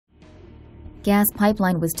Gas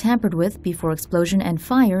pipeline was tampered with before explosion and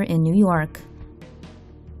fire in New York.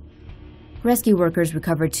 Rescue workers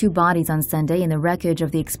recovered 2 bodies on Sunday in the wreckage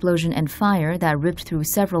of the explosion and fire that ripped through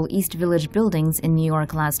several East Village buildings in New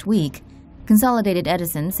York last week. Consolidated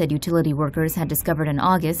Edison said utility workers had discovered in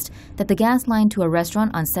August that the gas line to a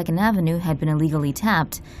restaurant on 2nd Avenue had been illegally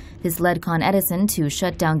tapped. This led Con Edison to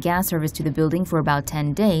shut down gas service to the building for about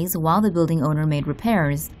 10 days while the building owner made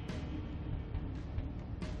repairs.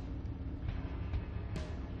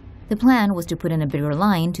 The plan was to put in a bigger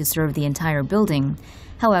line to serve the entire building.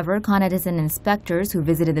 However, Con Edison inspectors who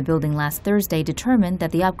visited the building last Thursday determined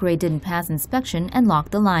that the upgrade didn't pass inspection and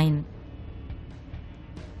locked the line.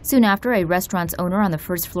 Soon after, a restaurant's owner on the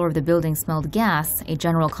first floor of the building smelled gas. A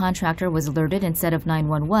general contractor was alerted instead of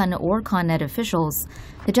 911 or Con Ed officials.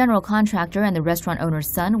 The general contractor and the restaurant owner's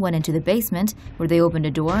son went into the basement, where they opened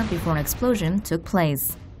a door before an explosion took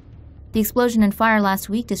place. The explosion and fire last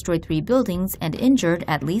week destroyed 3 buildings and injured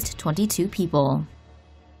at least 22 people.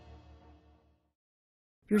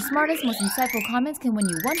 Your smartest, most insightful comments can win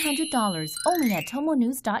you $100 only at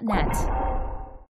TomoNews.net.